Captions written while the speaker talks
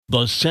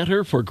The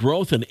Center for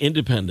Growth and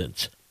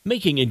Independence,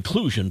 making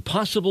inclusion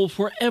possible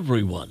for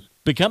everyone.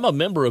 Become a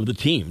member of the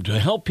team to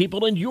help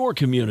people in your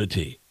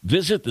community.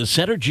 Visit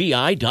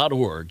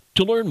thecentergi.org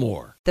to learn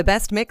more. The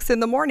best mix in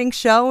the morning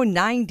show,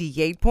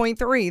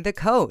 98.3 The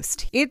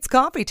Coast. It's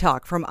Coffee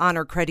Talk from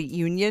Honor Credit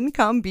Union.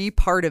 Come be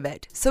part of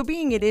it. So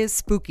being it is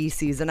spooky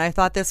season, I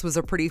thought this was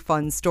a pretty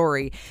fun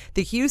story.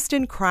 The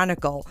Houston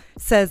Chronicle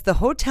says the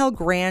Hotel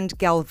Grand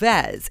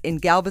Galvez in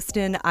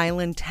Galveston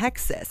Island,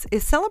 Texas,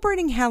 is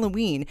celebrating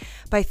Halloween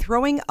by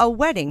throwing a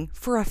wedding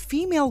for a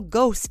female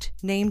ghost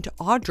named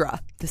Audra.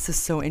 This is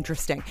so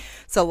interesting.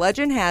 So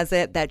legend has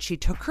it that she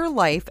took her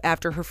life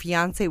after her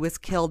fiance was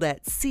killed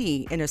at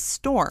sea in a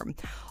storm.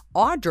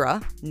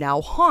 Audra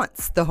now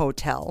haunts the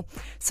hotel.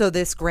 So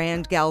this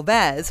Grand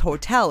Galvez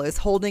Hotel is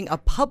holding a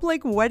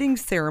public wedding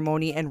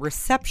ceremony and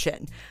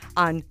reception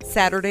on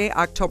Saturday,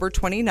 October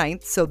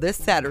 29th. So this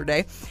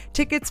Saturday.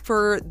 Tickets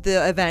for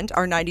the event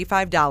are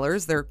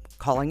 $95. They're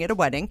calling it a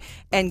wedding.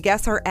 And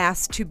guests are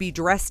asked to be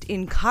dressed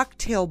in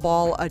cocktail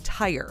ball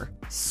attire.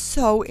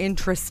 So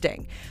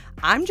interesting.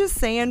 I'm just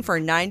saying for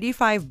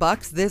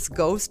 $95, this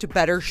ghost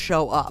better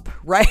show up,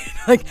 right?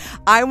 Like,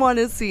 I want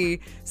to see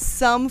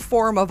some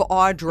form of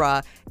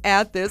Audra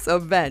at this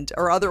event,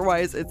 or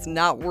otherwise it's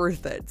not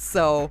worth it.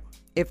 So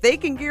if they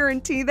can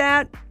guarantee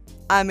that,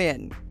 I'm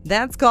in.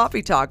 That's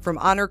Coffee Talk from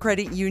Honor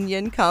Credit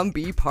Union. Come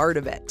be part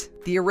of it.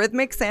 The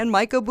Eurythmics and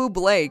Michael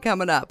Bublé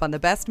coming up on the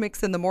Best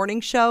Mix in the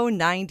Morning Show,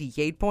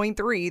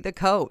 98.3 The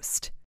Coast.